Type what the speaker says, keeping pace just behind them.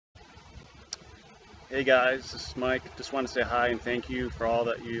Hey guys, this is Mike. Just want to say hi and thank you for all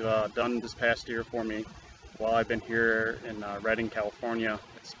that you've done this past year for me while I've been here in Redding, California.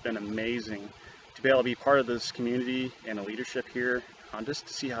 It's been amazing to be able to be part of this community and the leadership here, just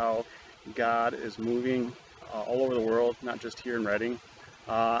to see how God is moving all over the world, not just here in Redding.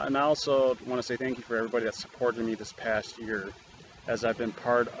 And I also want to say thank you for everybody that supported me this past year as I've been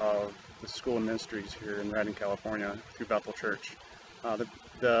part of the School of Ministries here in Redding, California through Bethel Church.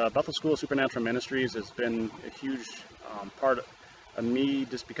 The Bethel School of Supernatural Ministries has been a huge part of me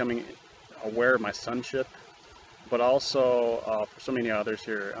just becoming aware of my sonship, but also for so many others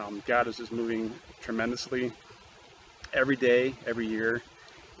here. God is just moving tremendously every day, every year.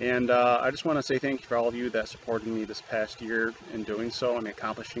 And I just want to say thank you for all of you that supported me this past year in doing so and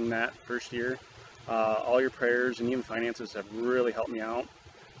accomplishing that first year. All your prayers and even finances have really helped me out.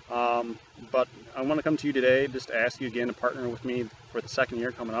 But I want to come to you today just to ask you again to partner with me for the second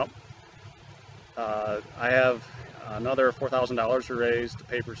year coming up. I have another $4,000 to raise to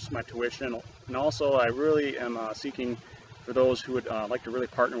pay for my tuition, and also I really am seeking for those who would like to really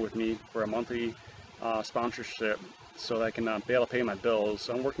partner with me for a monthly sponsorship so that I can be able to pay my bills.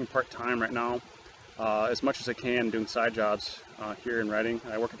 So I'm working part-time right now, as much as I can, doing side jobs here in Redding.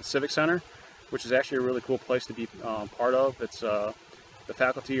 I work at the Civic Center, which is actually a really cool place to be part of. It's the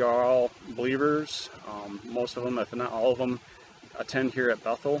faculty are all believers. Most of them, if not all of them, attend here at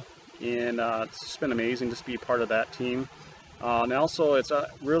Bethel, and it's just been amazing just to be part of that team. And also, it's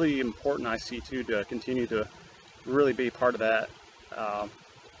really important, I see too, to continue to really be part of that.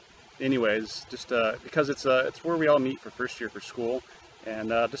 Anyways, just because it's where we all meet for first year for school, and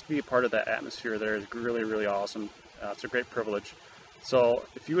just to be a part of that atmosphere there is really, really awesome. It's a great privilege. So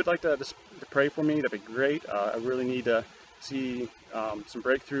if you would like to just pray for me, that'd be great. I really need to see some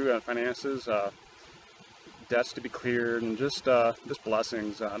breakthrough on finances, debts to be cleared, and just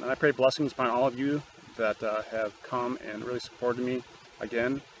blessings. And I pray blessings upon all of you that have come and really supported me.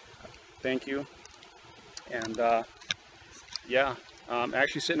 Again, thank you. And yeah, I'm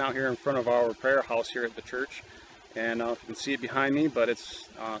actually sitting out here in front of our prayer house here at the church, and if you can see it behind me, but it's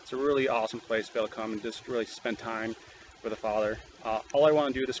a really awesome place to be able to come and just really spend time with the Father. All I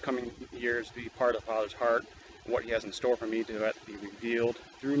want to do this coming year is be part of the Father's heart and what He has in store for me to be revealed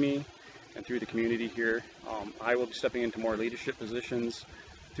through me and through the community here. I will be stepping into more leadership positions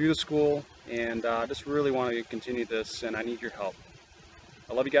through the school, and just really want to continue this, and I need your help.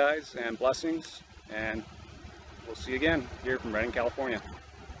 I love you guys, and blessings, and we'll see you again here from Redding, California.